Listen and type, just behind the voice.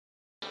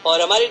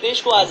और हमारे देश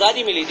को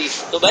आज़ादी मिली थी।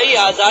 तो भाई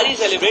आज़ादी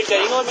सेलिब्रेट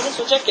करेंगे और मैंने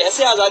सोचा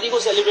कैसे आज़ादी को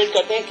सेलिब्रेट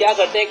करते हैं, क्या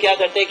करते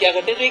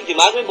हैं। तो एक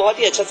दिमाग में बहुत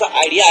ही अच्छा सा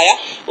आइडिया आया।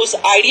 उस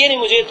आइडिया ने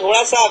मुझे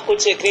थोड़ा सा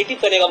कुछ क्रिएटिव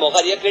करने का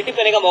मौका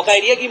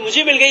दिया कि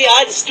मुझे मिल गई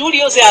आज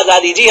स्टूडियो से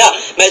आज़ादी। जी हाँ,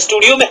 मैं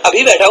स्टूडियो में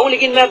अभी बैठा हूँ,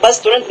 लेकिन मैं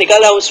बस तुरंत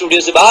निकल रहा हूँ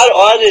स्टूडियो से बाहर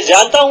और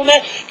जानता हूँ मैं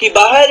कि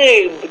बाहर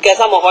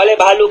कैसा माहौल है,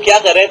 बाहर लोग क्या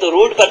कर रहे हैं। तो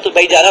रोड पर तो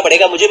भाई जाना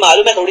पड़ेगा। मुझे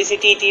मालूम है थोड़ी सी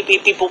टी टी पी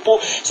पी पू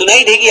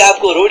सुनाई देगी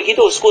आपको रोड की,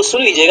 तो उसको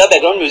सुन लीजिएगा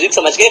बैकग्राउंड म्यूजिक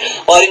समझ के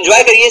और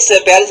एंजॉय करिए इस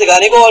प्यारे से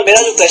गाने को। और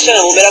मेरा जो क्वेश्चन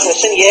है वो मेरा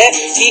क्वेश्चन ये है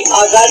कि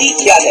आज़ादी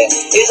क्या है,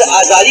 इस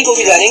आज़ादी को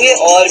भी जानेंगे।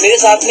 और मेरे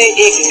साथ में एक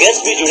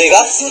गेस्ट भी जुड़ेगा,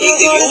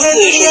 एक यूथ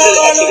सोशल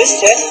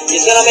एक्टिविस्ट है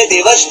जिसका नाम है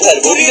देवर्ष धर,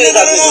 वो भी मेरे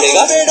साथ में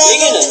जुड़ेगा।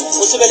 लेकिन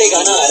उससे पहले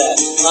गाना आ रहा है,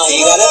 हाँ ये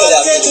गाना पहले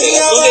आपसे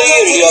जुड़ेगा। सुन रही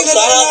रेडियो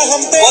अफसाना,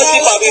 बहुत सी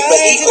पापी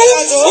प्रतीक को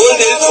बोल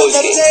दिल खोल के।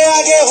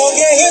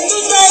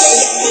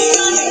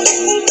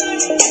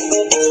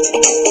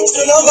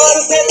 सुनो गौर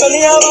से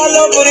दुनिया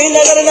वालों, बुरी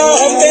नजर ना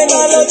हम पे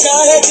डालो,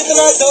 चाहे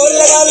जितना जोर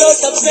लगा लो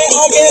सबसे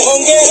आगे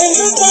होंगे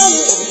हिंदुस्तान।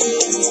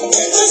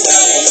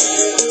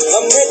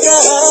 हमने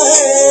कहा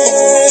है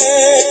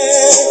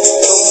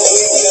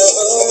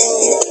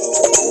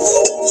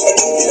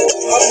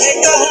हमने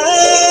कहा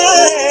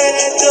है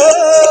जो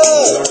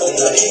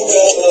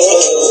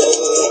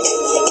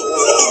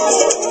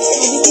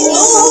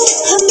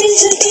हम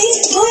मिलजुल के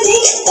बोले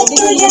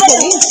अपना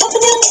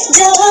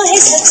जहाँ है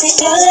सबसे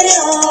प्यारा।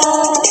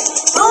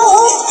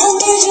 हम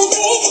मिलजुल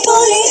के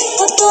बोले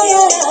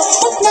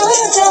अपना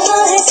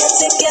जहाँ है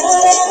सबसे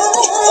प्यारा।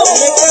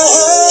 हमने कहा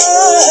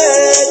है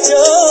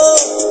जो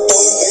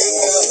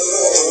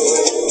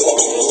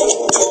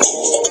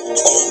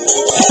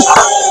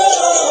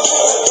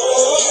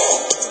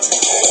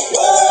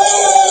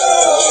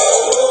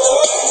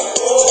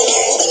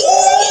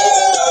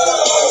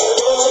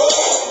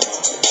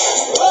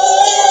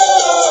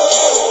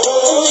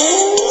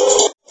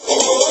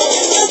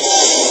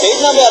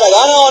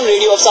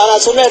रेडियो अफसाना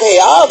सुन रहे थे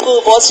आप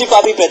पॉजिटिव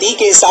पापी प्रतीक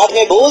के साथ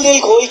में बोल दिल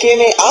खोल के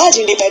में। आज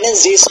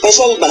इंडिपेंडेंस डे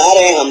स्पेशल मना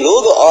रहे हैं हम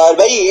लोग। और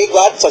भाई एक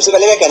बात सबसे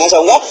पहले मैं कहना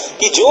चाहूंगा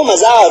कि जो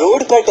मजा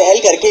रोड पर टहल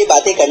करके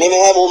बातें करने में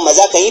है, वो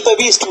मजा कहीं पर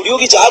भी स्टूडियो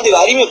की चार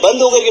दीवारी में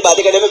बंद होकर के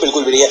बातें करने में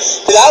बिल्कुल भी नहीं है।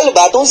 फिलहाल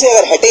बातों से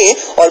अगर हटे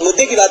और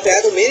मुद्दे की बात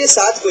आए तो मेरे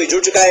साथ कोई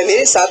जुड़ चुका है।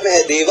 मेरे साथ में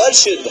है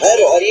देवर्ष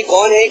धर, और ये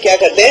कौन है, क्या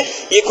करते हैं,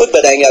 ये खुद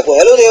बताएंगे आपको।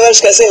 हेलो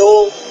देवर्ष, कैसे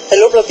हो?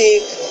 हेलो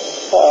प्रतीक,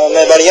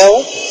 मैं बढ़िया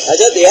हूँ।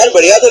 अच्छा यार,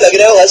 बढ़िया तो लग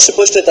रहे हो, हष्ट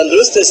पुष्ट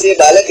तंदुरुस्त से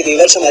बालक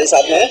देवर्ष हमारे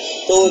साथ में है।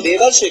 तो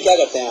देवर्ष क्या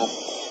करते हैं आप?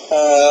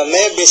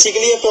 मैं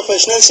बेसिकली एक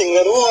प्रोफेशनल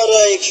सिंगर हूँ और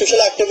एक सोशल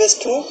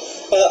एक्टिविस्ट हूँ।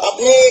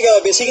 अपने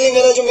बेसिकली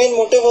मेरा जो मेन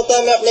मोटिव होता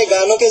है, मैं अपने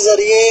गानों के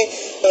जरिए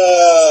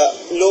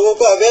लोगों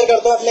को अवेयर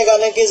करता हूँ। अपने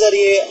गाने के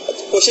जरिए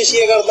कोशिश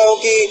ये करता हूँ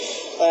कि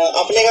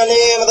अपने गाने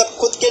मतलब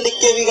खुद के लिख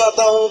के भी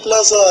गाता हूँ,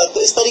 प्लस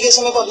तो इस तरीके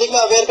से मैं पब्लिक में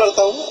अवेयर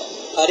करता हूँ।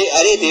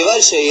 अरे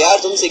देवर्ष यार,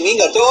 तुम सिंगिंग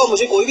करते हो और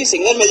मुझे कोई भी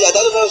सिंगर मिल जाता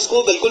है तो मैं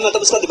उसको बिल्कुल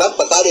मतलब उसका दिमाग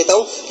पका देता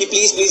हूँ कि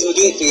प्लीज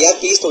मुझे यार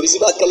प्लीज थोड़ी सी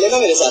बात कर लेना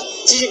मेरे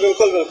साथ। जी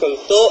बिल्कुल बिल्कुल।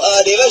 तो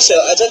देवर्ष,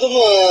 अच्छा तुम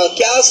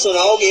क्या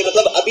सुनाओगे,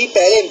 मतलब अभी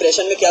पहले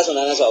इंप्रेशन में क्या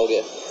सुनाना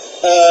चाहोगे?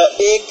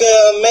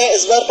 मैं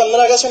इस बार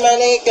 15 अगस्त में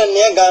मैंने एक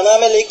नया गाना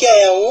मैं लेके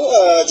आया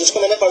हूँ, जिसको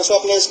मैंने परसों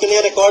अपने इसके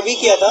लिए रिकॉर्ड भी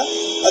किया था।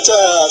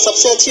 अच्छा,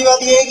 सबसे अच्छी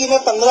बात यह है कि मैं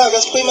 15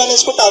 अगस्त को ही मैंने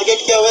इसको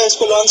टारगेट किया हुआ है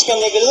इसको लॉन्च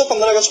करने के लिए। तो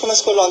 15 अगस्त को मैं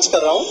इसको लॉन्च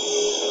कर रहा हूँ।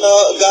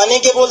 गाने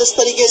के बोल इस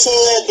तरीके से,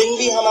 दिन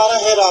भी हमारा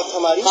है रात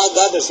हमारी। हाँ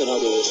गा कर सुनाओ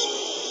देवर्ष।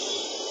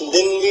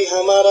 दिन भी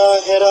हमारा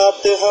है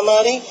रात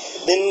हमारी,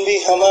 दिन भी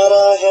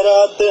हमारा है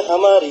रात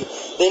हमारी,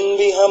 दिन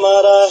भी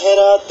हमारा है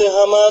रात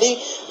हमारी,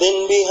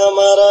 दिन भी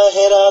हमारा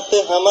है रात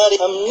हमारी।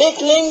 हम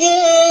निकलेंगे,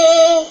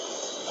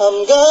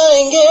 हम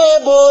गाएंगे,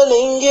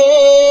 बोलेंगे,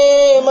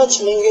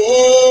 मचलेंगे।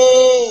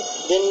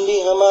 दिन भी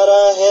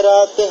हमारा है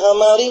रात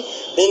हमारी,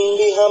 दिन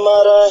भी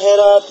हमारा है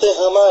रात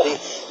हमारी,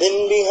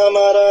 दिन भी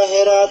हमारा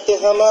है रात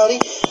हमारी,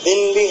 दिन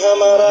भी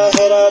हमारा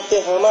है रात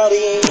हमारी।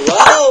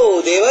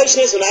 वाओ, देवर्ष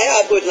ने सुनाया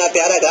आपको इतना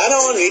प्यारा गाना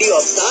और रेडियो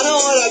अफसाना।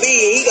 और अभी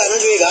यही गाना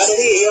जो ये गा रहे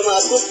थे यही हम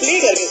आपको प्ले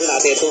करके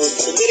सुनाते हैं। तो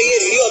सुनते रहिए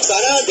रेडियो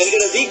अफसाना, दिल के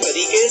नजदीक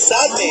बदी के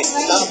साथ में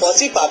ना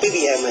पॉसी पापी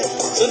भी है मैं।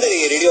 सुनते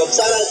रहिए रेडियो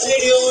अफसाना,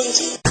 रेडियो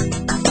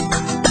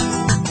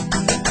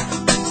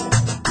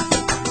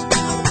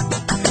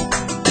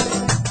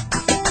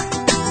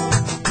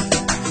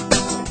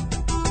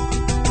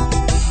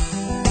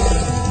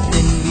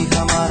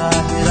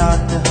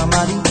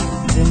हमारी,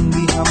 दिन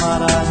भी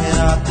हमारा है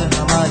रात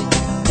हमारी,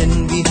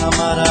 दिन भी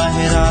हमारा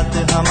है रात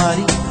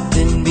हमारी,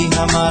 दिन भी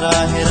हमारा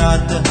है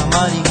रात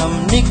हमारी। हम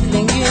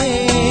निकलेंगे,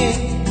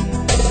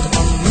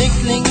 हम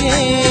निकलेंगे,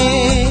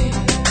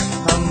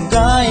 हम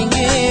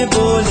गाएंगे,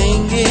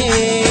 बोलेंगे,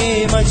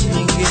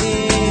 मचलेंगे।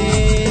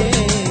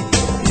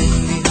 दिन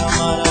भी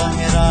हमारा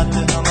है रात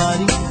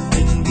हमारी,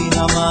 दिन भी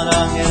हमारा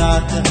है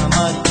रात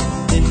हमारी,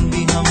 दिन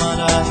भी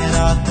हमारा है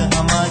रात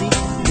हमारी,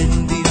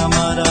 दिन भी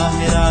हमारा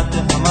है रात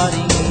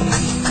हमारी।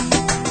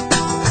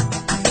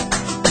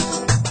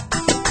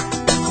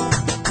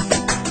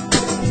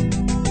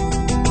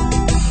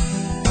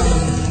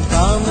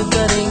 काम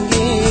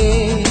करेंगे,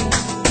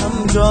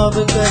 हम जॉब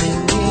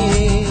करेंगे,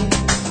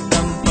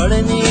 हम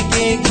पढ़ने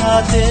के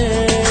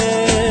खातिर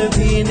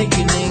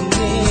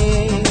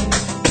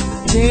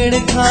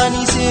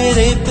छेड़खानी से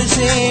रेप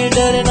से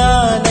डरना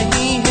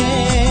नहीं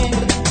है।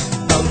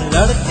 हम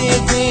लड़ते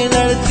थे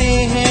लड़ते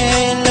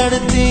हैं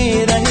लड़ते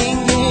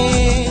रहेंगे।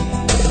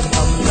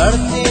 हम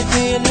लड़ते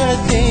थे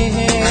लड़ते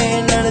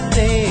हैं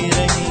लड़ते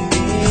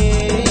रहेंगे।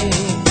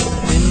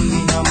 दिन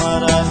भी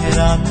हमारा है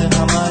रात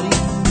हमारी,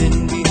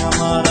 दिन भी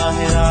हमारा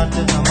है रात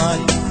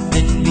हमारी,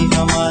 दिन भी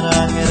हमारा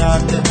है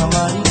रात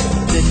हमारी,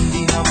 दिन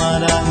भी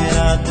हमारा है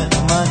रात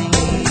हमारी।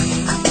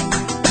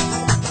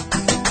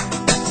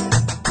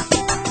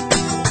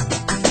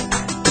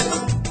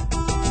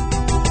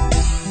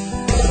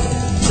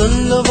 सुन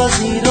लो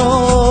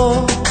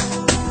वज़ीरों,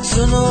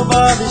 सुनो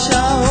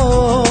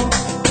बादशाहों,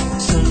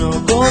 सुनो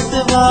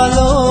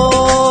कोतवालों,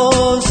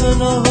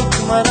 सुनो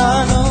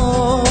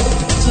हुक्मरानों,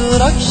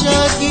 सुरक्षा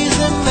की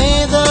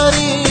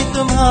जिम्मेदारी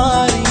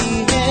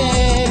तुम्हारी है।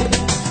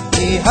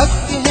 ये हक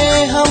है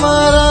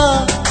हमारा,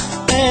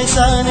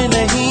 एहसान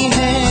नहीं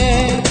है।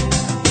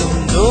 तुम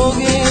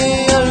दोगे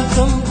और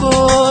तुमको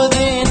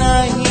देना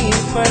ही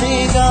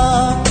पड़ेगा।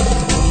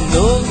 तुम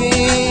दोगे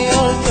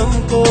और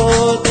तुमको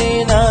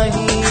देना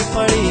ही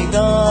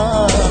पड़ेगा।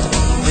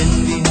 दिन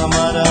भी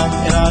हमारा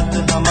है रात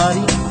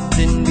हमारी,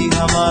 दिन भी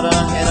हमारा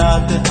है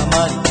रात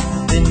हमारी,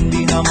 दिन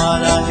भी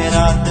हमारा है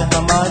रात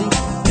हमारी,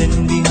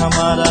 दिन भी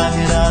हमारा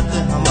है रात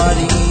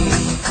हमारी।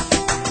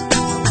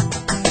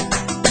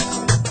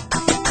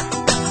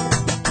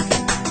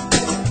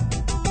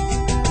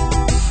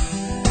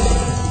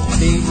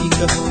 देवी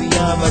कहो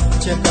या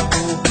बच्चा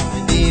कहो,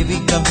 देवी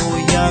कहो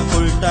या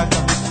उल्टा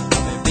कहो,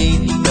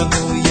 देवी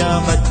कहो या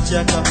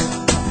बच्चा कहो,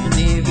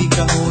 देवी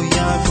कहो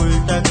या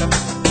उल्टा कहो,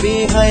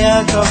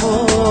 बेहया कहो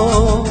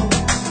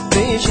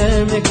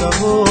बेशर्म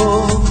कहो,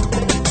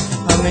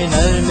 हमें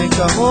नर्म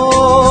कहो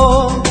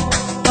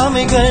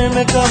हमें गर्म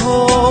कहो।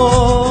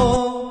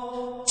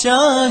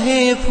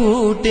 चाहे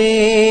फूटे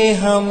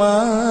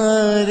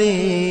हमारे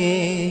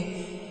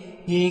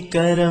ये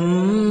करम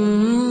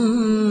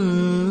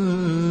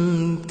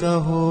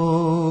कहो।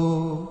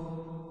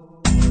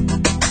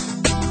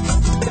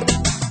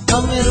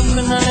 हमें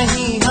रुकना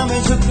नहीं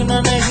हमें झुकना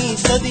नहीं,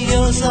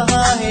 सदियों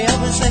सहा है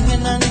अब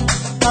सहना नहीं।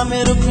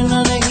 हमें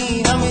रुकना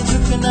नहीं हमें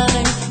झुकना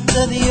नहीं,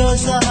 सदियों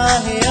सहा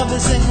है अब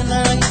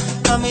सहना नहीं।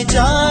 हमें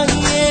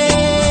चाहिए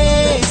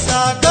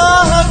सादा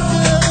हक,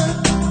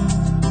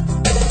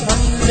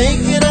 हम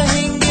लेके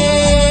रहेंगे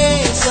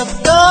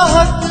सबका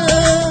हक।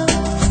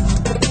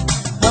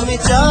 हमें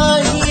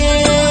चाहिए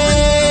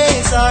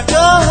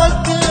सादा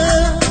हक,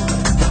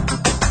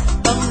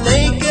 हम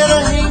लेके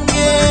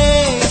रहेंगे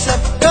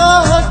सबका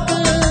हक।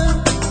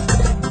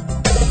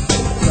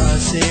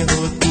 से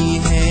होती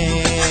है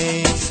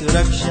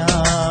सुरक्षा,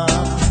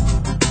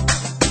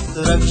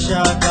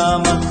 सुरक्षा का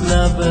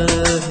मतलब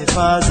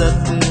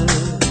हिफाजत।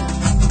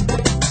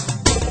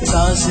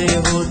 से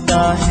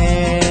होता है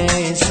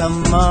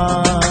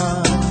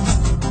सम्मान,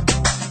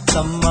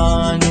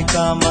 सम्मान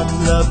का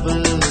मतलब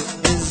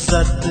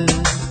इज्जत।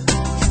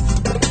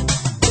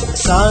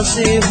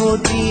 से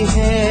होती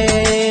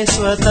है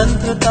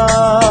स्वतंत्रता,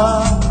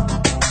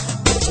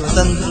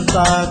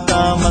 स्वतंत्रता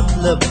का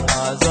मतलब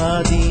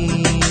आजादी,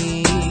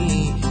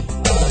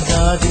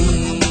 आजादी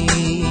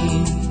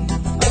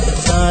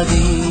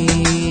आजादी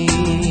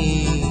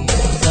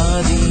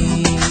आजादी।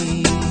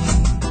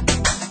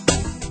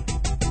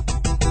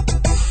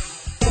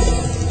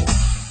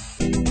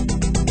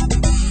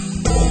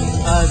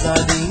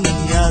 आजादी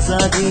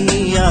आजादी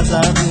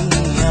आजादी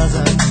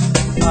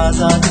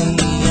आजादी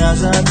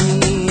आजादी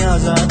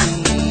आजादी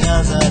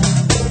आजादी।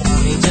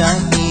 हमें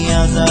चाहिए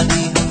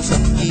आजादी, हम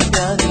सबकी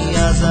प्यारी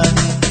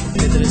आजादी।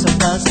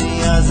 फितरत से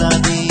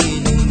आजादी,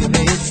 लिंग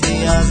भेद से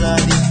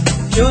आजादी,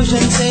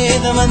 शोषण से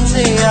दमन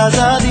से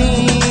आजादी,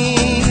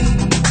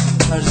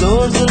 हर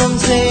जोर जुल्म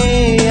से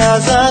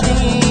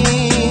आजादी।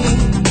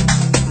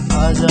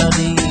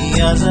 आजादी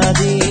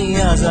आजादी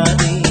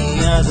आजादी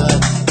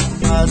आजादी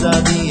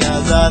आजादी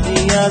आजादी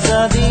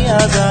आजादी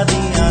आजादी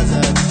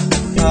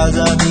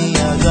आजादी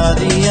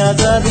आजादी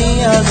आजादी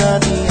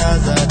आजादी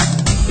आजादी।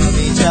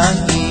 हमें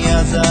चाहिए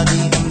आजादी,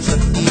 हम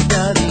सबकी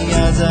प्यारी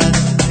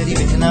आजादी। मेरी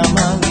बहना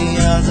मांगे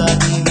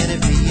आजादी, मेरे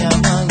भैया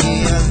मांगे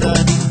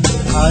आजादी।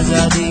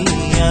 आजादी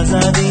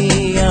आजादी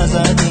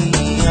आजादी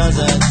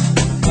आजादी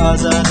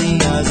आजादी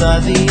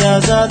आजादी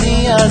आजादी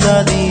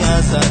आजादी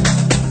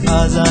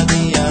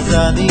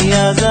आजादी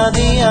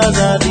आजादी आजादी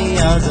आजादी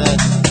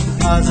आजादी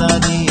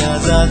आजादी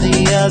आजादी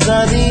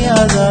आजादी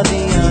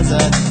आजादी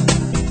आजादी।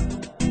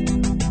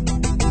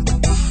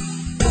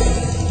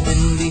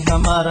 दिन भी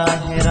हमारा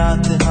है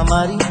रात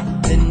हमारी,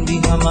 दिन भी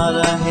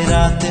हमारा है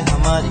रात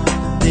हमारी,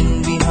 दिन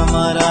भी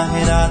हमारा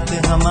है रात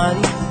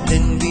हमारी,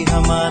 दिन भी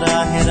हमारा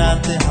है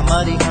रात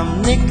हमारी। हम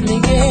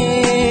निकलेंगे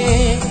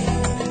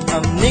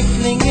हम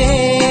निकलेंगे,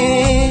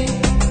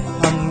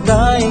 हम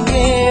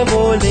गाएंगे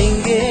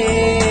बोलेंगे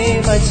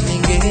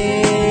बचेंगे।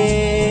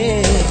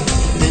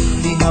 दिन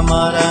भी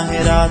हमारा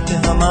है रात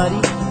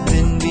हमारी,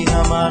 दिन भी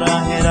हमारा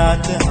है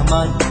रात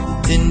हमारी,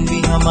 दिन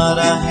भी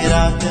हमारा है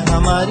रात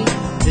हमारी,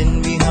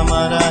 दिन भी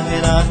हमारा है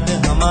रात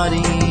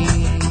हमारी।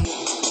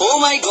 ओह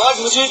माय गॉड,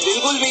 मुझे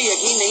बिल्कुल भी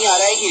यकीन नहीं आ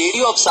रहा है कि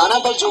रेडियो अफसाना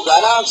पर जो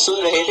गाना आप सुन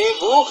रहे थे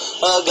वो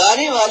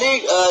गाने वाले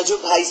जो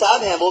भाई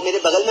साहब हैं वो मेरे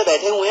बगल में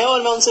बैठे हुए हैं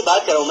और मैं उनसे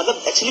बात कर रहा हूँ।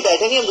 मतलब एक्चुअली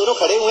बैठे नहीं, हम दोनों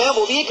खड़े हुए हैं,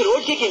 वो भी एक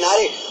रोड के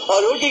किनारे,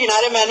 और रोड के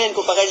किनारे मैंने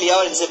इनको पकड़ लिया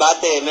और इनसे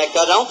बात मैं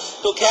कर रहा हूँ।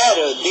 तो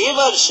खैर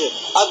देवर्ष,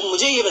 अब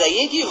मुझे ये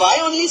बताइए कि वाई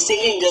ओनली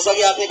सिंगिंग, जैसा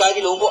कि आपने कहा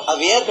कि लोगों को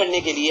अवेयर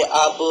करने के लिए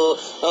आप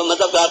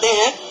मतलब गाते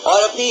हैं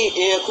और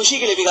अपनी खुशी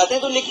के लिए भी गाते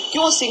हैं, तो लेकिन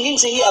क्यों सिंगिंग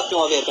से ही आप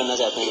क्यों अवेयर करना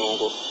चाहते हैं लोगों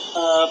को?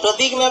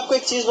 प्रतीक, मैं आपको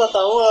एक चीज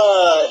बताऊं,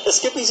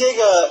 इसके पीछे एक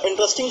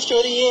इंटरेस्टिंग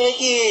स्टोरी ये है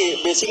कि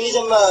बेसिकली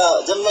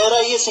जब मेरा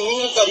ये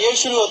सिंगिंग का करियर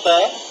शुरू होता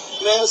है,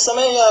 मैं उस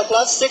समय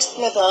क्लास 6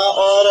 में था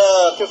और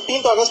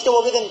 15 अगस्त का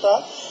वो भी दिन था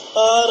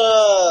और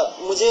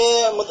मुझे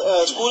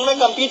स्कूल में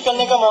compete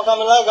करने का मौका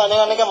मिला, गाने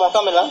गाने का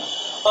मौका मिला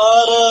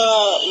और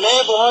मैं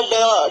बहुत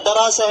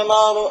डरा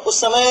सहमा।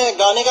 उस समय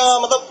गाने का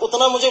मतलब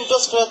उतना मुझे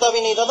इंटरेस्ट रहता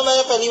भी नहीं था, तो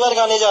मैं पहली बार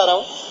गाने जा रहा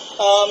हूँ।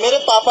 मेरे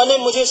पापा ने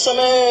मुझे उस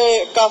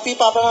समय काफ़ी,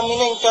 पापा मम्मी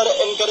ने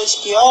इनकरेज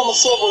किया और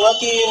मुझसे बोला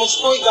कि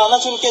मुझको एक गाना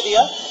चुन के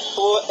दिया,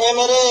 तो ए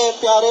मेरे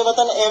प्यारे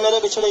वतन ए मेरे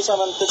बिछड़े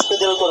चमन तुझ पे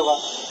दिल कुर्बान।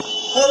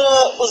 फिर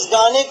उस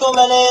गाने को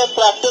मैंने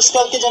प्रैक्टिस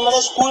करके जब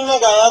मैंने स्कूल में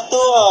गाया तो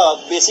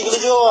बेसिकली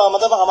जो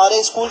मतलब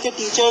हमारे स्कूल के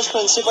टीचर्स,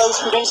 प्रिंसिपल,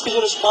 स्टूडेंट्स के जो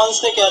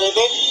रिस्पांस थे, कह रहे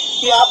थे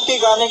कि आपके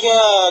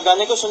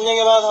गाने को सुनने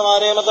के बाद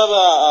हमारे मतलब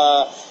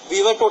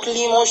वी वर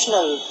टोटली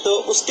इमोशनल।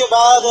 तो उसके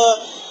बाद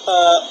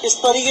इस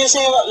तरीके से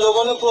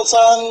लोगों ने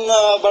प्रोत्साहन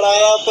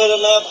बढ़ाया। फिर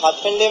मैं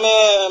भातखंडे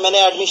में मैंने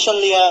एडमिशन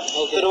लिया,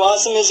 फिर वहाँ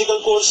से म्यूजिकल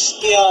कोर्स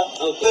किया,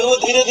 फिर वो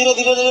धीरे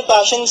धीरे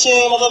पैशन से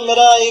मतलब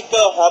मेरा एक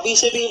हॉबी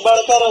से भी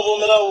बढ़कर वो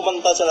मेरा वो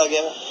बनता चला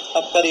गया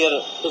अब करियर।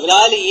 तो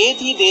फिलहाल ये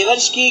थी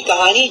देवर्ष की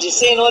कहानी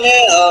जिससे इन्होंने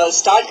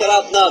स्टार्ट करा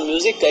अपना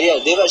music career.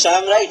 Devarsh, I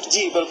am right?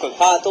 जी बिल्कुल।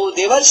 हाँ, तो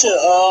देवर्ष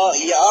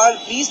यार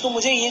प्लीज तो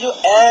मुझे ये जो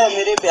ए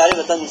मेरे प्यारे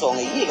वतन सॉन्ग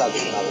है ये गा के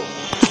सुना दो।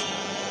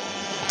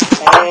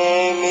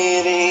 ऐ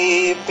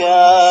मेरे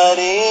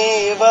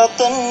प्यारे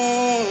वतन,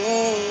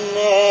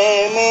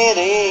 ऐ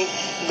मेरे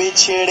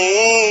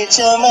बिछड़े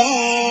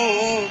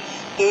चमन,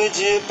 तुझ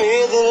पे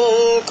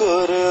दिल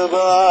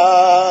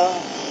कुर्बान,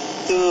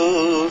 तू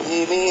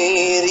ही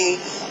मेरी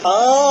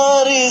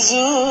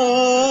आरज़ू,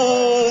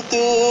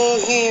 तू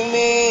ही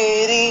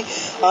मेरी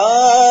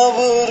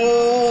आबरू,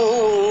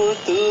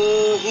 तू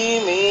ही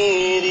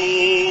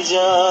मेरी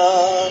जान।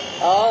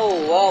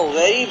 वाह,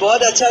 वेरी,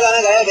 बहुत अच्छा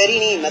गाना गाया। वेरी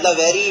नहीं, मतलब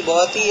वेरी,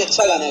 बहुत ही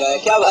अच्छा गाना गाया।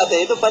 क्या बात है,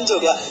 ये तो पंच हो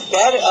गया।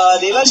 खैर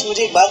देवर्ष,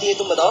 मुझे एक बात ये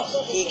तुम बताओ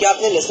कि क्या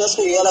अपने लिसनर्स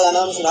को ये वाला गाना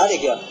हम सुना दे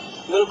क्या?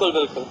 बिल्कुल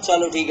बिल्कुल।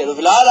 चलो ठीक है, तो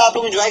फिलहाल आप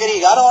लोग एंजॉय करिए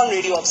गाना ऑन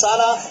रेडियो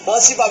अफसाना,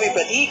 मौसी भाभी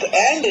प्रतीक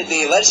एंड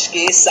देवर्ष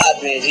के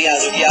साथ में। जी हाँ,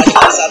 जो कि आज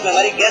हमारे साथ में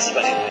हमारे गेस्ट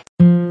बने हुए हैं।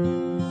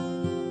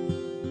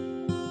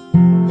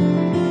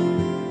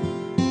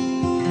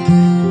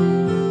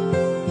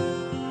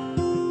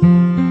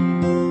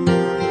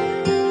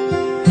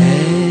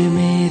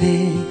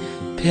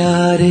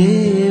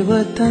 प्यारे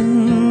वतन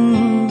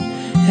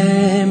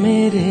है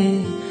मेरे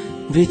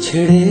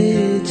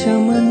बिछड़े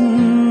चमन,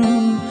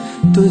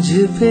 तुझ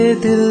पे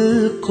दिल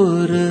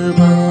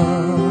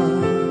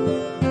कुर्बान,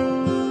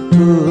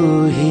 तू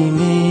ही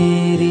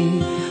मेरी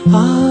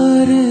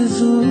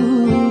आरज़ू,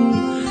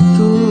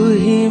 तू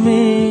ही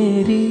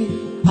मेरी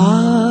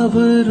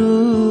आबरू,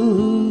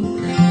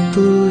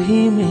 तू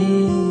ही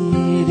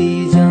मेरी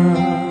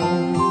जान।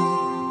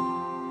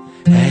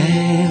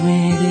 है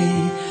मेरे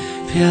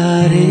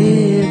प्यारे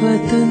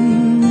वतन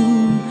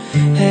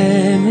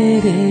है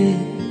मेरे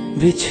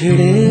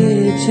बिछड़े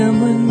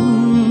चमन,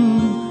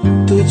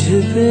 तुझ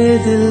पे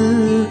दिल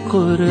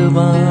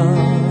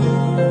कुर्बान,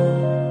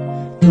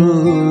 तू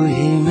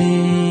ही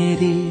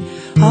मेरी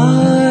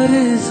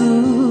आरज़ू,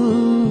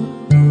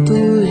 तू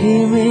ही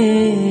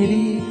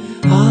मेरी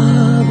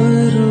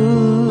आबरू,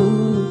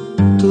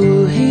 तू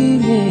ही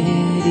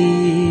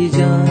मेरी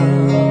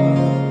जान।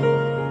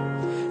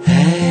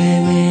 है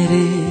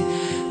मेरे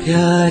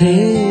प्यारे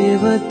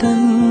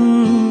वतन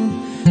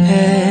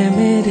है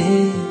मेरे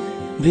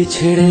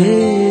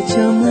बिछड़े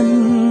चमन,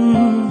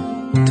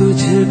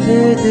 तुझ पे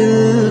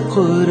दिल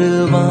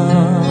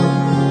कुर्बान।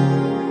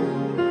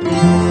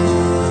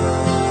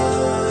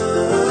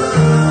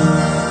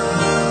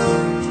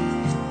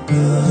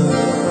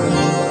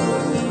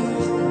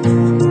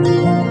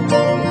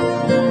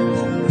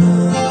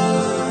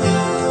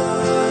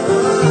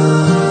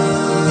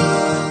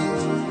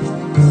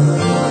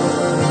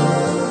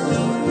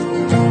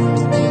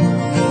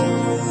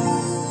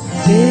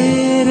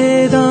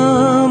 तेरे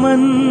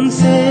दामन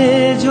से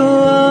जो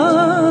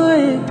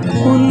आए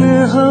उन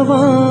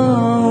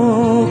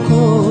हवाओं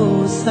को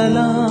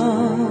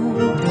सलाम,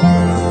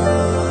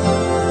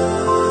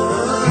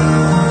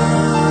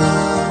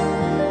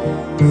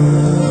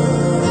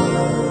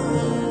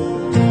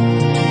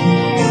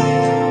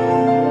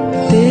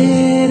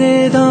 तेरे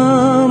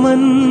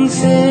दामन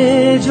से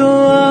जो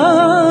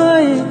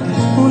आए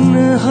उन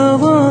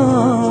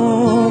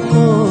हवाओं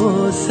को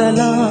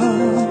सलाम,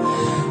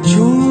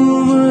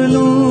 झूम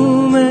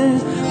लूं मैं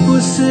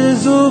उस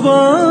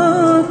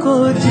जुबां को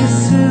जिस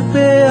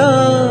पे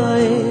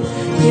आए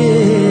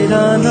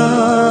तेरा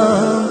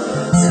नाम,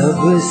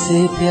 सबसे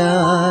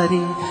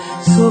प्यारी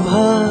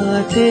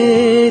सुबह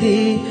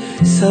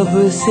तेरी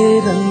सबसे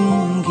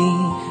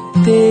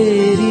रंगी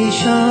तेरी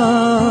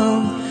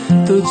शाम,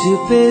 तुझ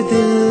पे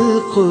दिल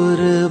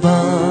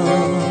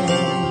कुर्बान।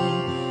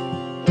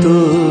 तू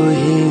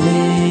ही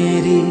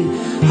मेरी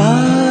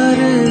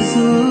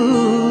आरज़ू,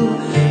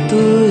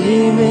 तू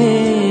ही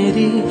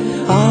मेरी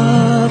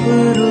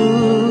आबरू,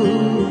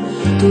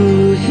 तू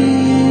ही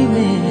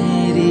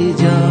मेरी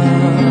जान।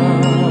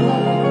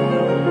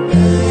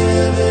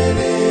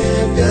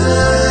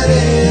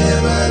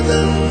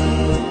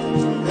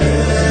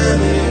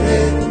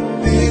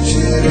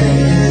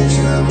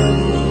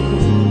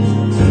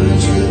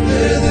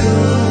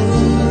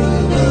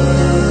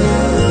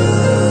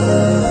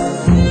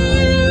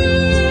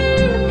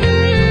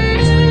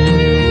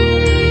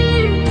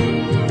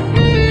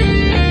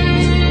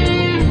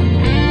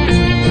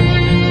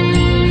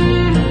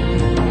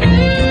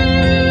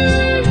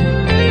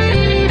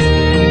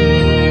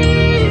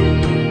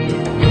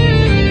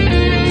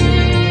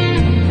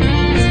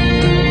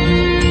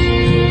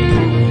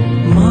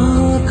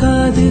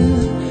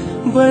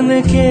 बन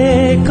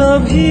के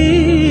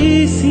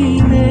कभी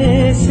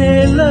सीने से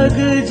लग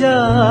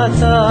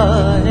जाता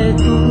है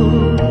तू,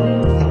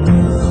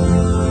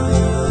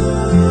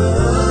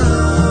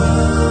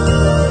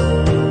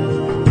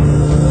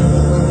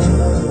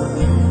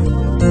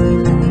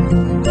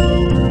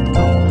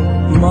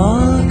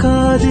 माँ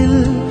का दिल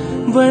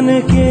बन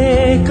के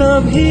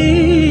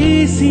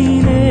कभी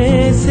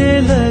सीने से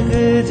लग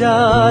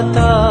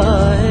जाता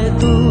है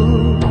तू,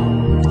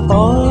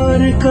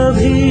 और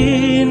कभी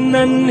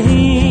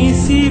नन्ही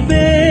सी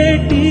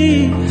बेटी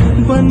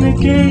बन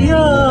के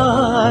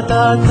याद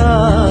आता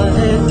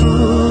है तू।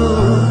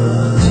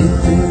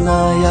 जितना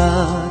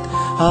याद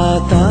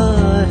आता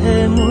है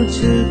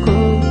मुझको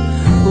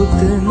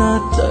उतना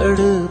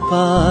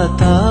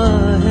तड़पाता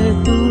है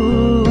तू,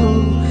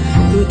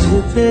 तुझ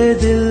पे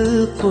दिल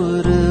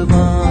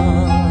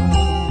कुर्बान।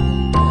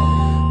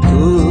 तू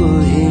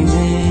ही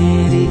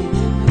मेरी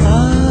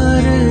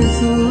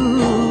आरज़ू,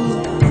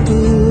 तू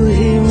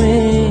ही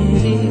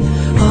मेरी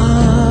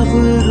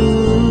आबरू,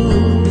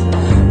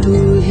 तू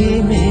ही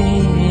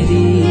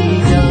मेरी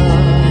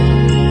जान।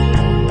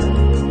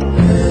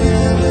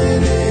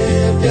 मेरे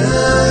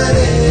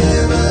प्यारे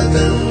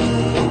वतन,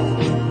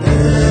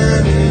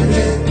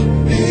 मेरे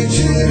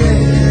बिछड़े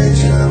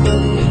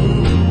चमन,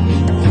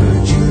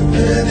 तुझ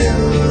पे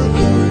दिल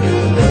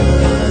कुर्बान।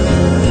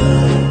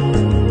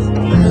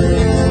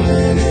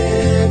 मेरे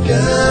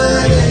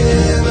प्यारे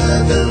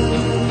वतन,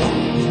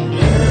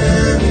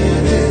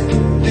 मेरे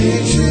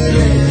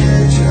बिछड़े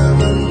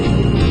चमन,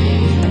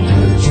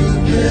 तुझ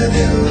पे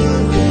दिल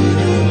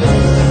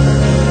कुर्बान।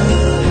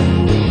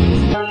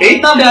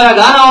 इतना प्यारा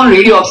गाना और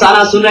रेडियो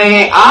अफसाना सुन रहे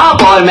हैं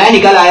आप, और मैं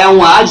निकल आया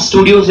हूँ आज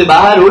स्टूडियो से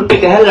बाहर, रोड पे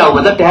टहल रहा हूँ,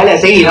 मतलब टहल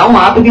ऐसे ही रहा हूँ।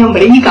 वहाँ पे भी हम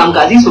बड़े ही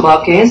कामकाजी स्वभाव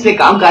के हैं, इसलिए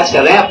कामकाज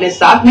कर रहे हैं अपने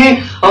साथ में।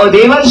 और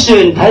देवर्ष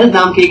धर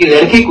नाम के एक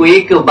लड़के को,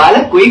 एक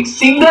बालक को, एक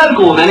सिंगर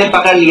को मैंने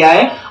पकड़ लिया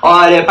है,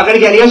 और पकड़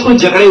के लिया, उसको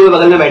जकड़े हुए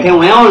बगल में बैठे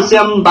हुए हैं, और उससे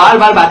हम बार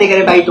बार बातें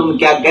करें, भाई तुम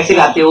क्या कैसे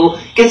गाते हो,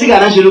 कैसे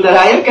गाना शुरू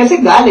करा है, कैसे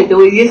गा लेते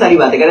हो, ये सारी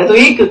बातें करें। तो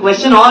एक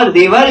क्वेश्चन और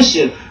देवर्ष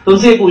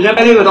तुमसे पूछना,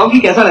 पहले बताओ कि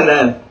कैसा लग रहा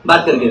है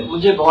बात करके?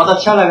 मुझे बहुत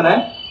अच्छा लग रहा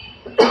है।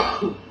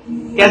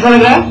 कैसा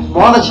लग रहा है?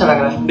 बहुत अच्छा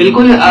लग रहा है।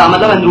 बिल्कुल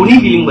मतलब अंदरूनी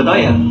फीलिंग बताओ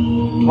यार।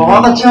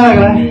 बहुत अच्छा लग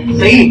रहा है।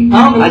 सही?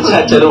 हाँ,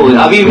 अच्छा चलो,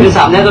 अभी मेरे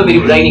सामने है तो मेरी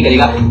बुराई नहीं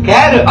करेगा।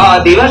 खैर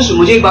देवर्ष,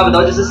 मुझे एक बात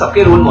बताओ, जैसे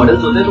सबके रोल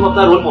मॉडल्स होते हैं, तुम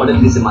अपना रोल मॉडल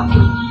किसे मानते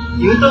हो?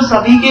 ये तो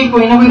सभी के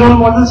कोई ना कोई रोल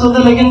मॉडल्स होते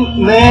हैं,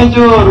 लेकिन मैं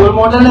जो रोल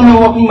मॉडल है मैं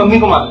वो अपनी मम्मी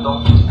को मानता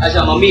हूँ।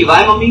 अच्छा मम्मी,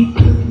 वाई मम्मी?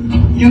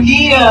 क्योंकि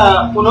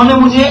उन्होंने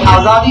मुझे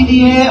आजादी दी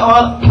है,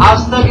 और आज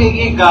तक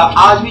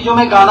आज भी जो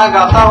मैं गाना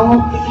गाता हूँ,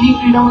 इतनी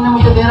फ्रीडम उन्होंने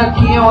मुझे दे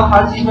रखी है, और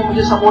हर चीज में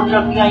मुझे सपोर्ट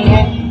करती आई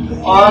है,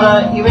 और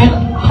इवन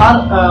हर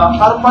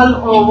पल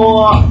वो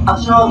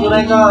अच्छा और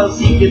बुराई का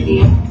सीख देती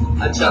है।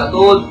 अच्छा,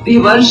 तो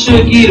देवर्ष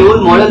की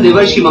रोल मॉडल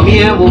देवर्ष की मम्मी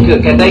है, वो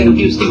कहता है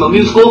क्योंकि उसकी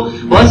मम्मी उसको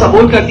बहुत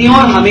सपोर्ट करती है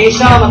और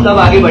हमेशा मतलब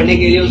आगे बढ़ने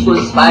के लिए उसको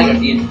इंस्पायर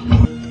करती है।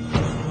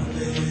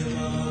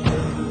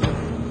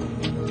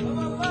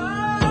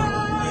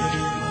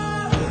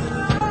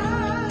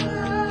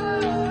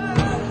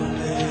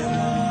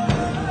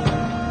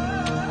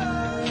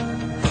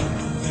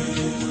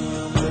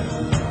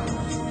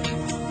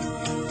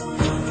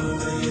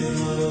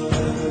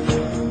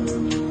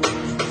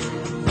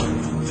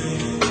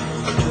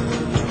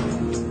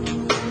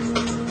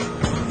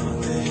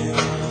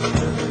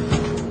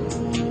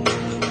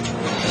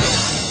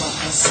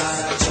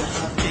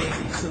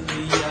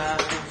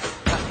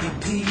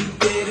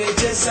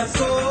 जैसा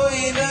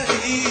कोई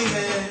नहीं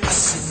है,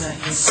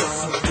 नहीं सौ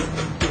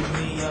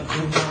दुनिया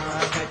घुमा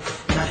है,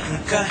 नहीं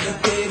कहीं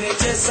तेरे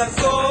जैसा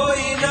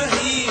कोई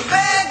नहीं।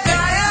 मैं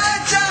गाया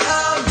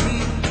जहां भी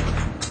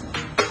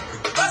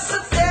बस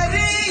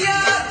तेरी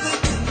याद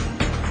थी,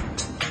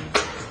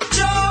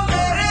 जो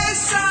मेरे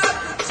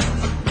साथ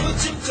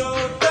मुझको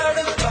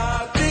तड़पा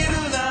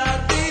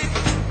दिलाती।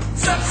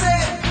 सबसे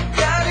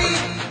प्यारी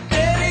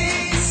तेरी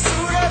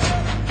सूरत,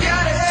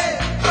 प्यार है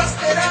बस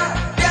तेरा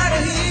प्यार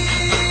ही।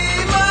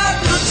 माँ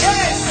तुझे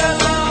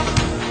सलाम,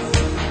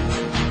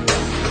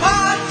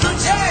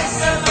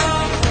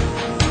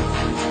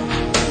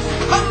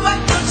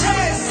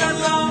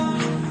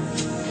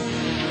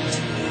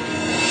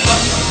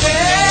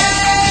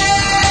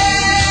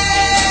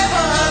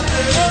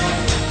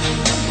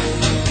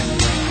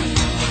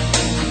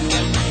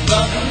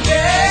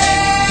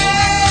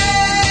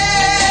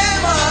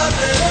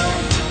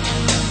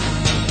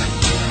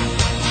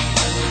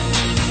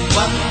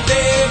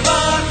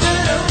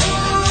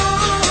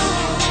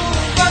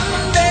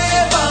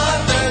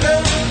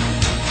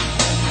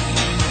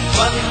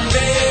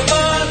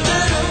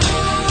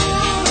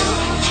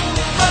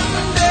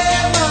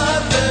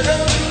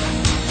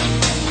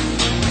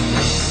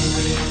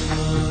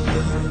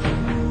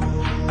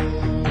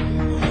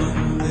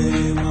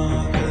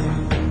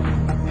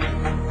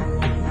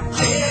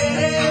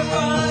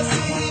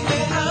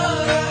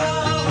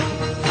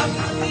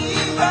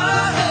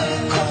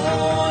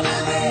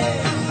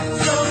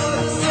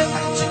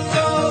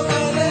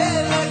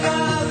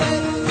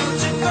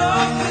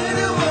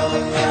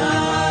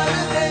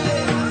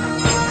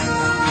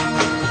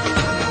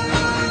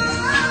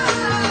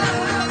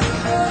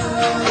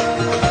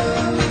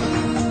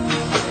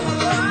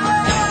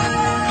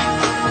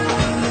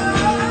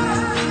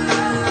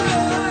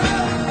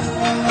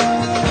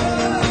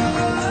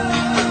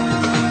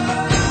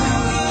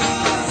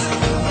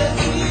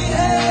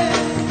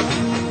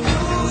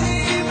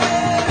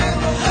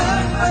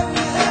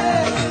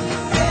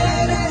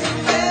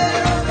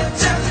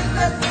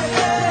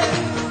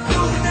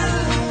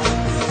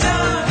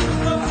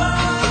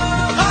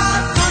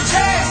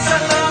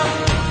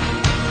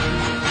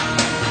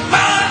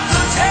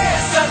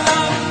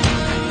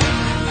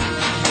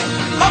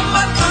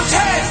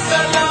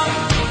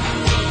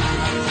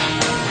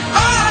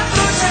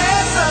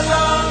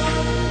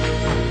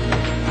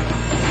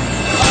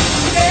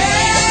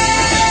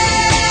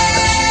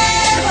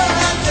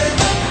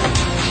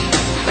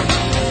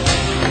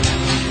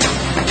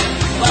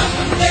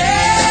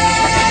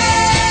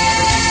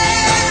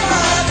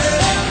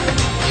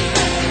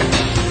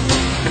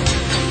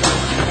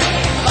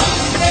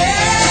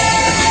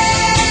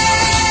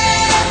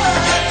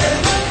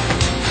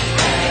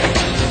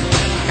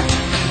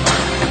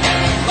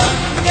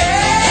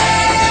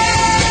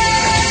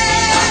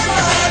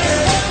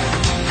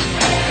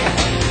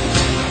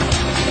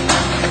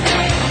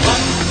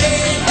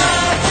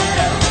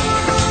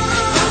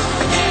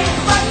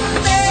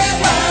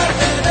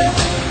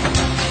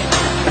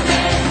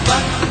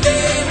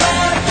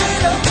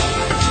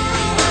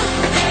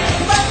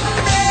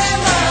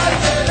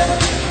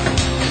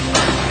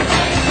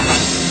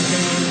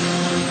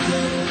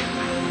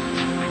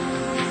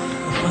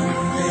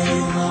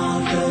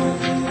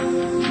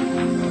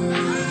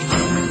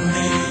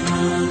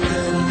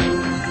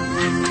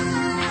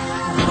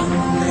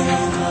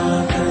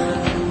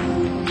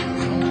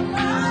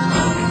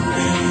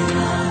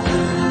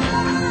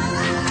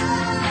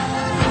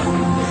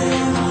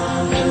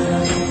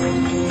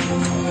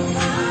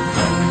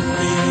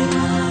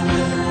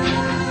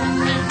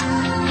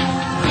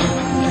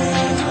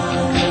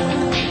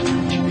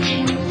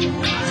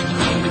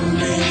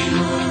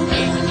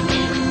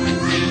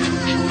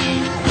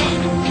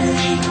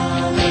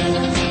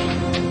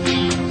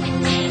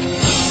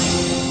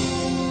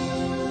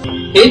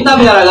 इतना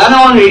प्यारा गाना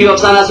और रेडियो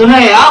अफसाना सुना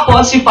है आप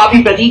पॉजिटिव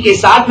पापी प्रतीक के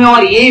साथ में।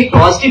 और ये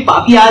पॉजिटिव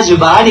पापी आज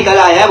बाहर निकल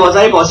आया है बहुत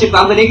सारे पॉजिटिव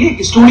काम करने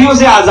के, स्टूडियो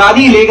से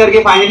आजादी लेकर के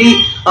फाइनली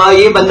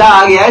ये बंदा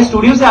आ गया है।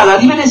 स्टूडियो से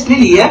आजादी मैंने इसलिए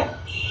ली है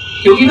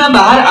क्योंकि मैं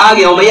बाहर आ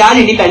गया हूँ भाई, आज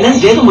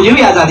इंडिपेंडेंस डे तो मुझे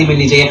भी आजादी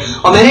मिलनी चाहिए।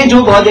 और मैंने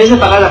जो बहुत देर से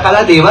पकड़ रखा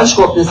था देवर्ष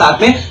को अपने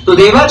साथ में, तो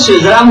देवर्ष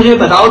जरा मुझे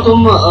बताओ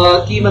तुम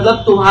कि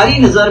मतलब तुम्हारी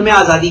नजर में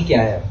आजादी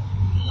क्या है?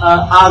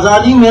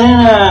 आजादी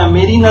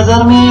मेरी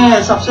नजर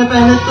में सबसे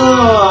पहले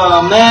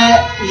तो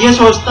मैं ये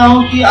सोचता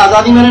हूँ कि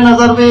आजादी मेरे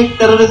नजर में एक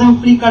टेररिज्म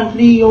फ्री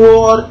कंट्री हो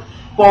और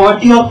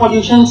पॉवर्टी और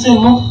पोल्यूशन से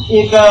मुक्त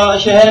एक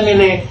शहर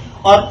मिले।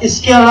 और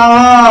इसके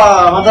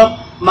अलावा मतलब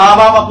माँ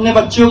बाप अपने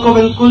बच्चों को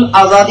बिल्कुल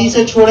आजादी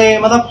से छोड़े,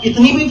 मतलब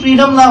इतनी भी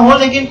फ्रीडम ना हो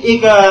लेकिन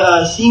एक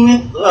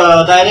सीमित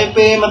दायरे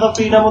पे मतलब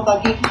फ्रीडम हो,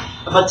 ताकि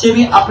बच्चे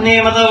भी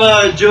अपने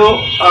मतलब जो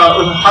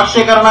हक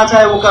से करना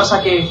चाहे वो कर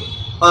सके।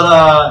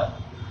 और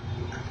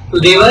तो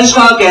देवर्ष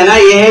का कहना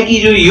यह है कि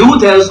जो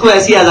यूथ है उसको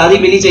ऐसी आजादी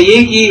मिलनी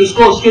चाहिए कि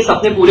उसको उसके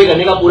सपने पूरे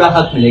करने का पूरा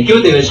हक मिले। क्यों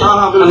देवर्ष?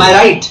 हाँ, Am I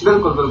right?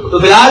 बिल्कुल बिल्कुल। तो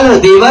फिलहाल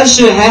देवर्ष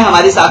है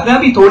हमारे साथ में,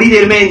 अभी थोड़ी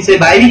देर में इनसे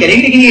बाय भी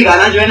करेंगे, लेकिन ये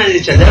गाना जो है ना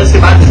चल रहा है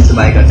उसके बाद इनसे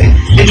बाय करते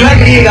हैं। एंजॉय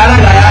करिए, गाना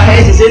गाया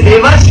है जिसे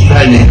देवर्ष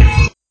धर ने।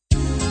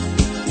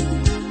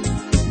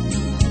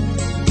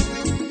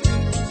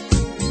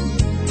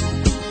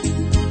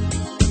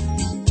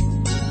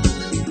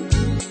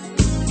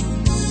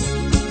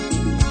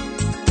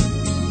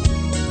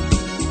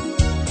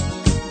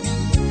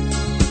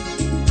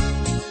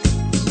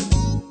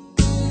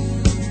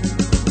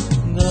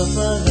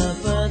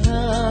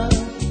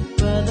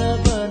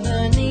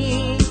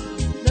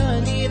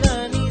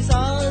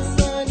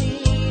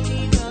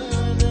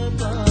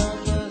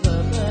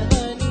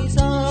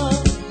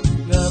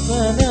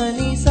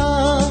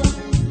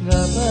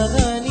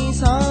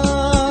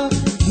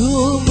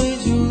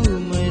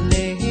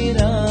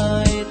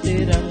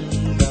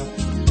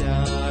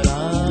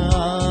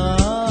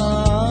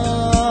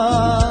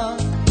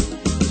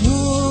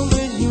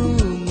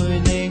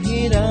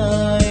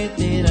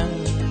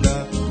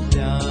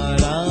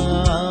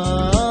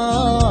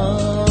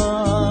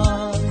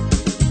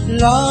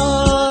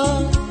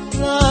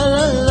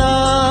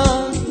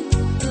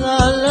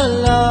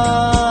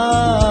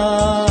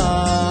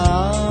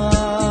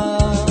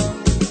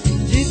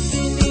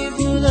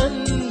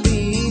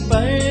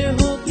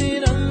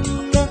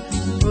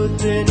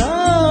 उतना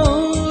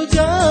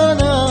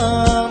जाना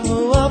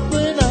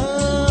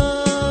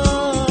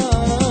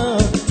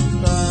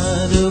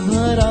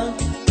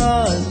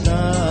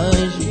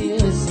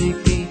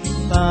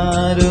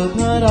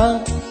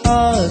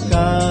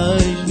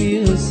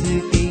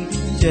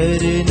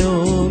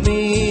सजनों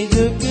में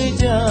झुक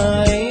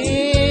जाए,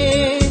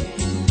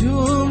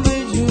 झूम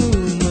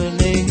झूम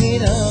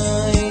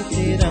लहराए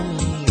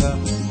तिरंगा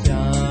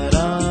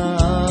प्यारा,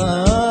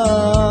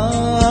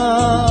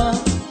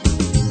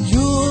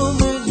 झूम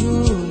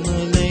झूम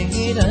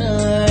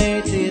लहराए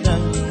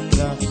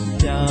तिरंगा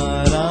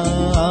प्यारा,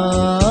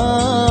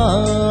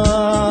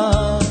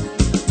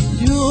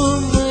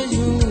 झूम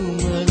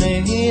झूम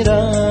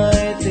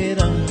लहराए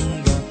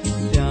तिरंगा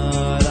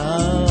प्यारा,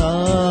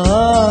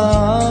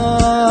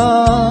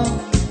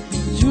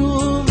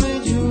 झूम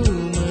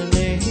झूम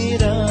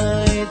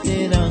लहराए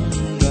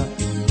तिरंगा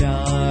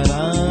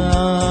प्यारा,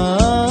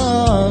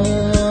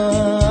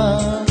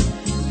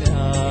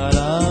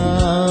 प्यारा,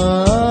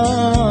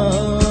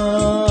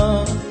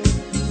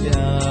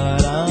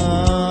 प्यारा।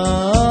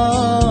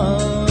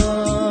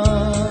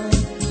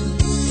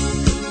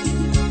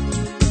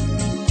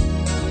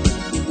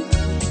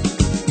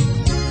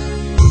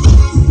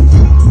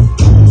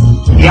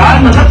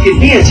 यार मतलब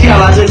कितनी अच्छी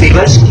आवाज है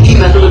देवर्ष की,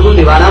 मैं तो बिल्कुल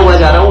दीवाना हुआ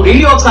जा रहा हूँ।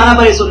 रेडियो अफसाना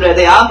पर ये सुन रहे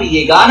थे आप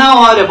ये गाना,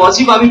 और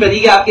पॉजिटिव भाभी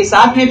प्रतीक है आपके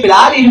साथ में।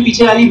 फिलहाल ये जो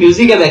पीछे वाली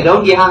म्यूजिक है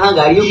बैकग्राउंड की, हाँ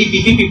गाड़ियों की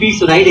पीपी पीपी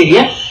सुनाई दे रही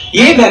है,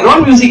 ये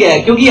बैकग्राउंड म्यूजिक है,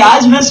 क्योंकि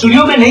आज मैं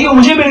स्टूडियो में नहीं हूँ,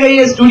 मुझे मिल गई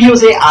है स्टूडियो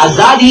से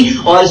आजादी,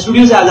 और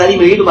स्टूडियो से आजादी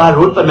मिल गई तो बाहर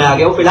रोड पर मैं आ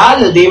गया हूँ।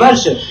 फिलहाल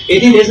देवर्ष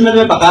इतनी देर से मैं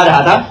तुम्हें पका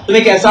रहा था,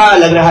 तुम्हें कैसा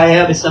लग रहा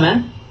है अब इस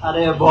समय?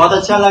 अरे बहुत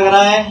अच्छा लग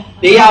रहा है।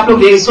 देखिए आप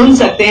लोग सुन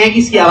सकते हैं कि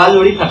इसकी आवाज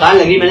बड़ी थकान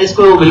लग रही है, मैंने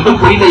इसको बिल्कुल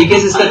पूरी तरीके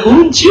से इसका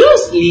खून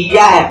चूस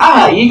लिया है।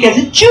 ये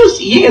कैसे चूस,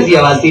 ये कैसी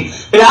आवाज थी।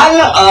 फिलहाल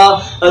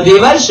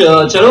देवर्ष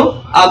चलो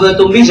अब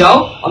तुम भी जाओ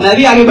और मैं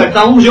भी आगे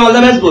बढ़ता हूँ, मुझे ऑल द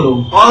बेस्ट बोलो।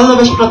 All the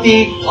best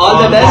Prateek, all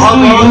the best to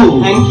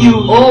you. Thank you.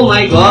 Oh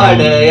my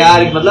god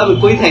यार, मतलब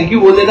कोई थैंक यू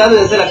बोल देता तो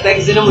जैसे लगता है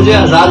किसी ने मुझे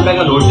 1000 रुपए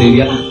का नोट दे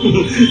दिया।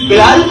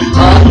 फिलहाल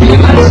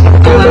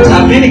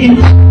लेकिन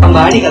हम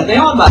बाहर निकलते हैं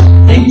और बात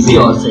करते हैं किसी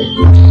और से।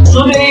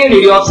 सुन रहे हैं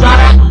रेडियो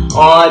अफसाना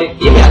और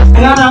ये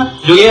गाना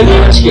जो ये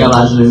देवर्ष की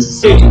आवाज में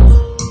स्टेडियम।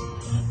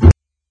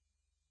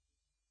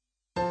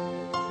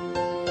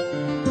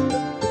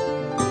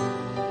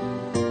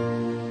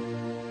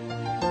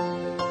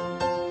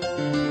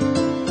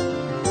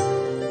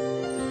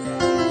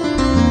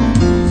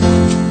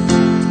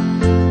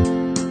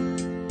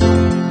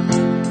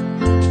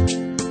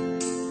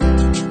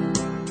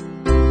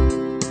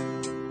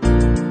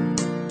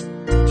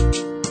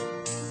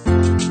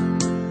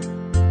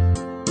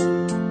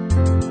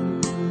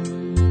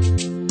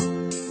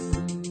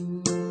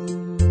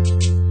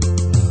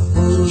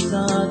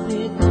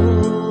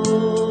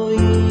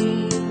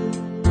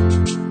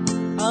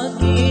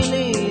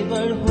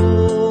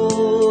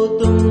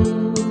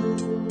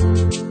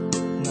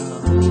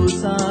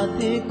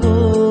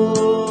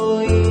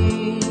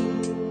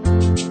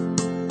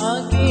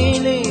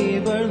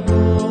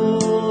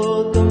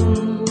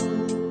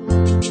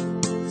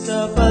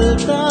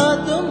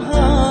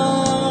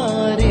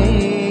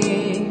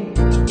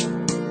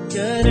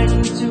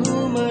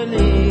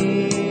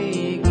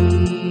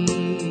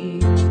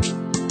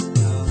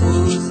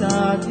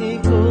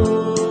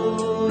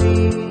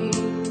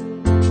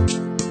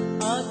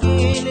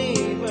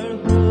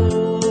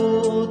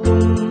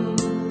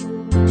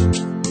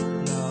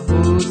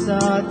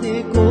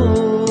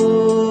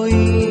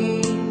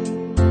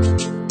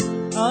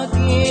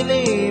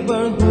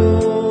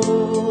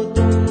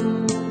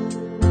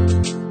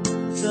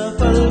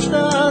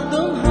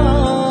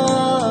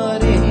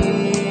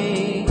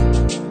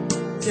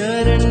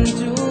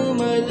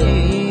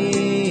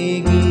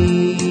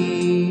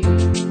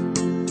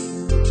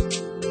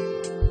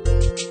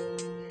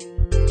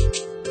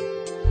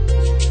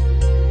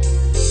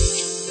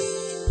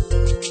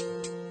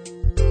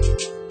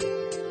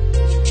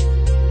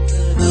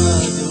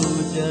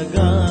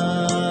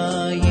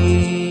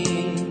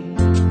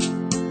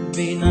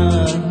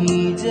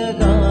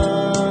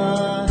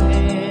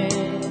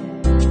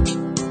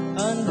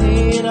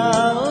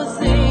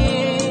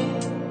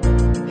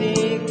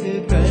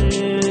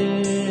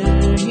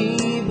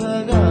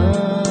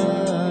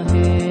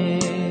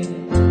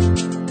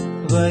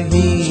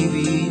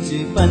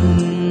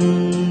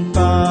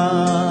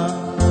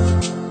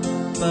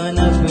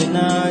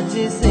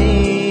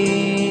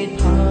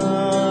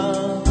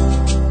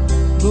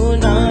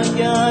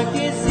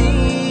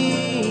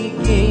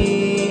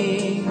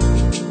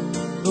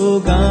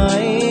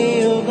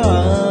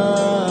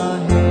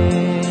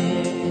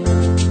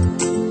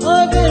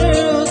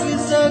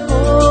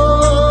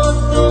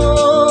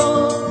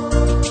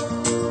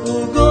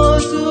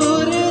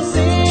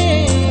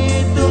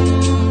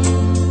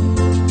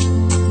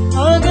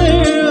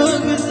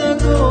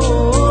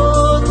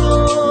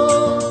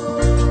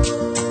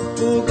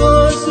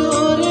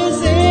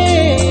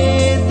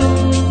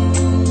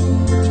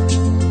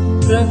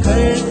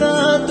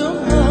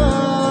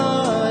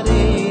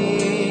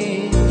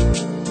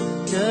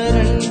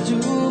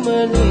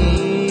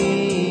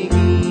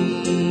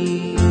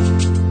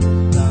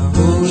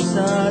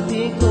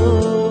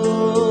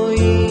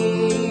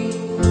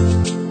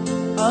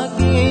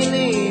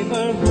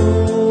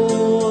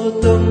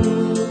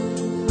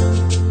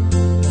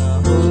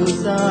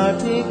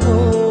 साथ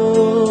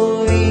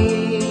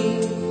कोई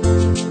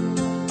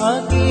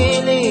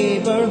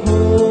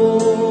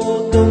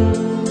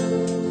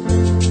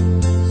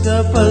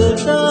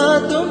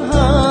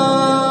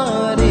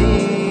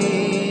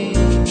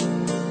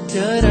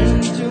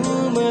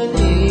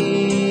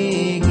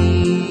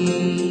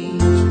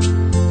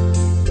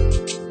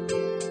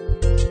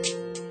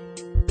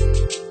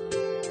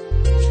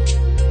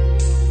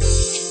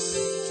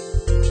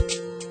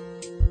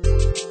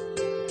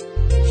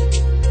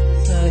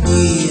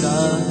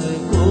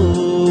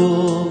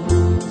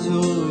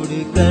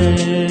कर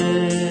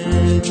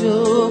जो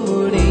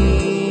मुड़े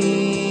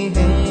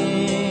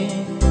हैं,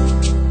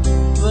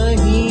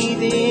 वही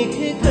देख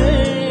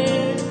कर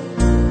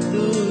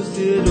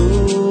दूसरों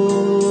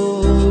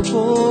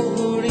को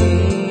उड़े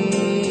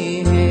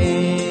हैं।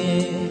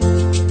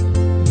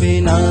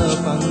 बिना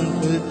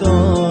पंख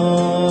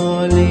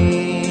तोले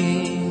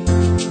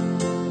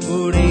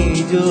उड़े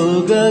जो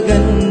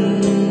गगन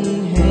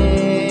है,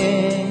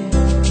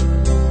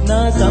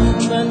 ना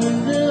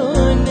संबंध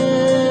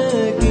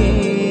उनके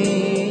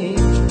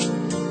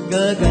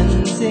गगन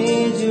से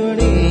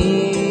जुड़े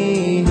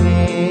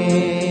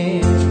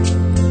हैं।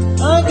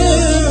 अगर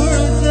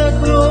उड़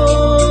सको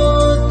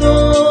तो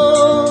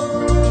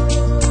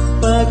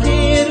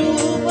पखेरु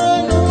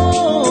बनो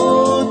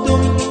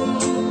तुम,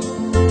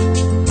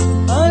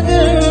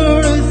 अगर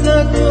उड़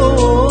सको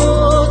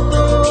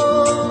तो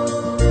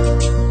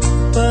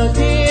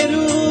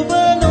पखेरु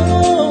बनो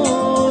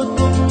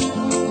तुम।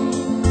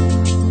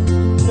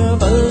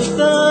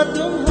 सफलता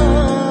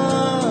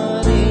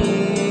तुम्हारे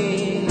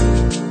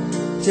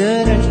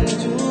चरण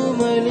चूम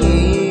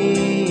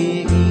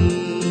लेगी,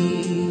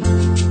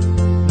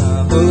 ना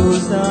हो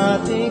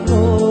साथ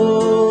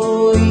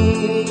कोई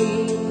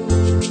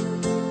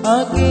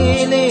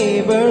अकेले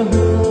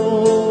बढ़ो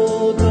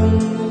तुम,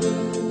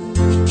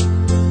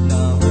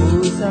 ना हो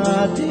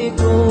साथ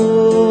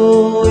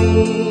कोई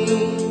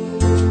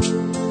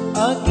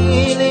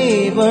अकेले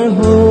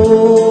बढ़ो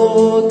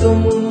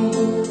तुम।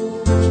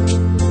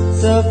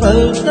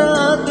 सफलता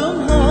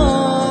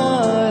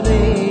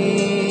तुम्हारे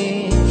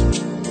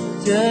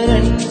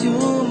चरण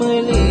चूम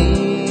लेगी।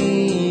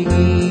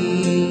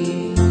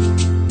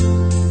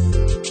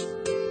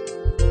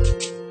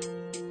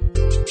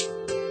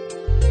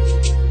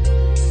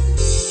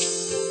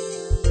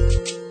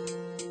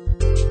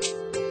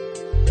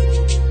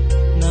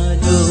 ना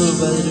जो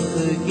बर्फ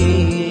के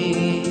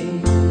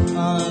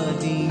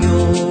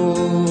आदियों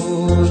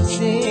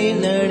से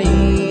लड़े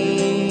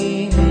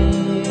हैं,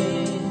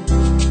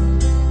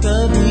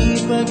 कभी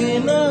पग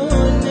न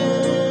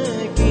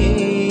उनके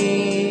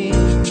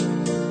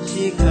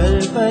शिखर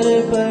पर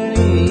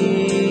पड़े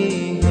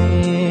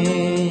हैं।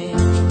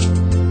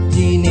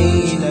 जिन्हें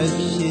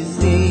लक्ष्य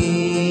से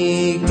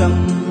कम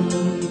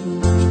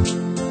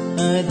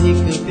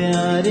अधिक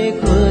प्यारे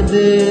खुद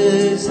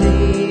से,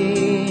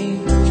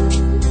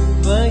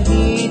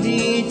 वही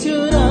जी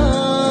चुरा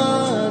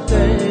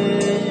कर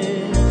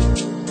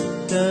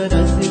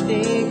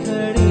तरसते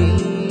खड़े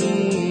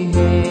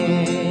हैं।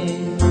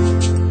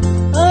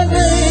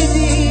 अगर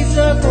जी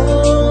सको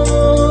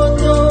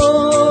तो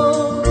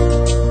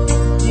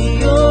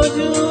जियो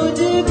जूझ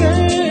कर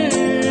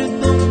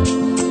तुम,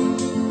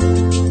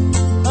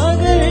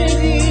 अगर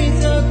जी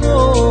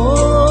सको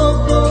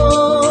तो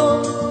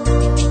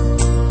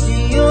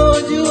जियो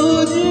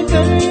जूझ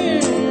कर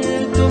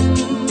तुम।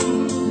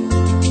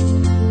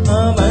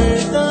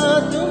 अमरता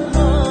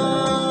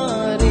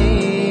तुम्हारे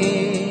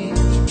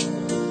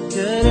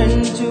चरण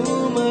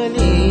चूम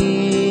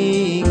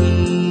लेगी,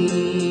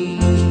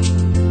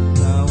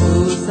 ना हो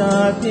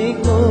साथ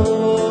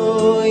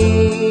कोई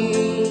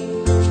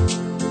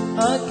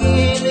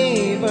अकेले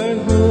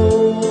बढ़ो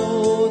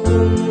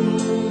तुम,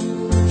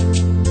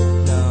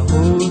 ना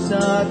हो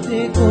साथ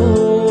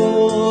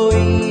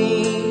कोई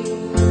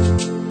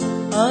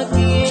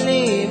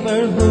अकेले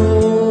बढ़ो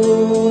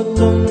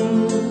तुम।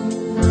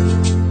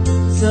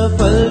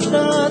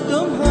 सफलता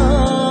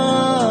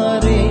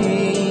तुम्हारे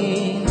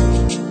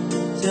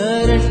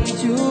चरण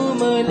चूम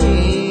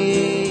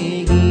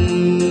लेगी,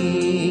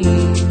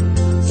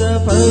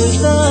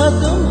 सफलता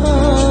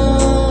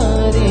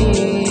तुम्हारे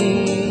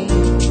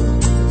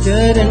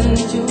चरण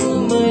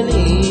चूम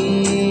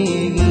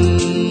लेगी,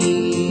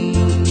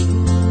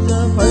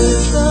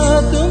 सफलता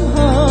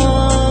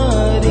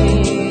तुम्हारे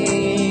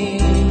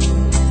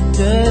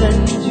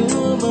चरण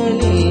चूम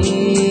लेगी।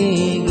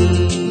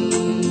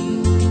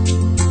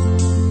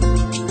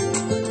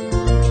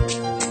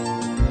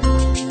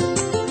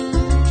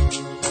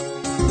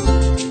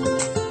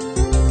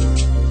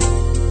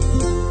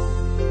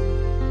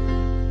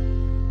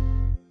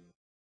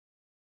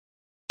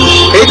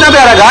 इतना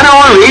प्यारा गाना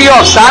और रेडियो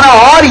अफसाना,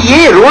 और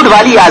ये रोड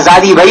वाली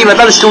आजादी भाई,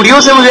 मतलब स्टूडियो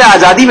से मुझे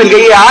आजादी मिल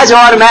गई है आज,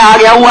 और मैं आ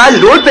गया हूँ आज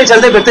रोड पे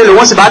चलते फिरते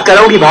लोगों से बात कर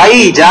रहा हूँ कि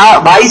भाई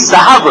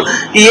साहब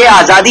ये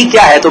आजादी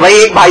क्या है। तो भाई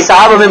एक भाई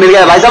साहब हमें मिल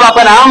गया। भाई साहब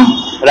आपका नाम?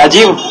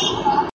 राजीव।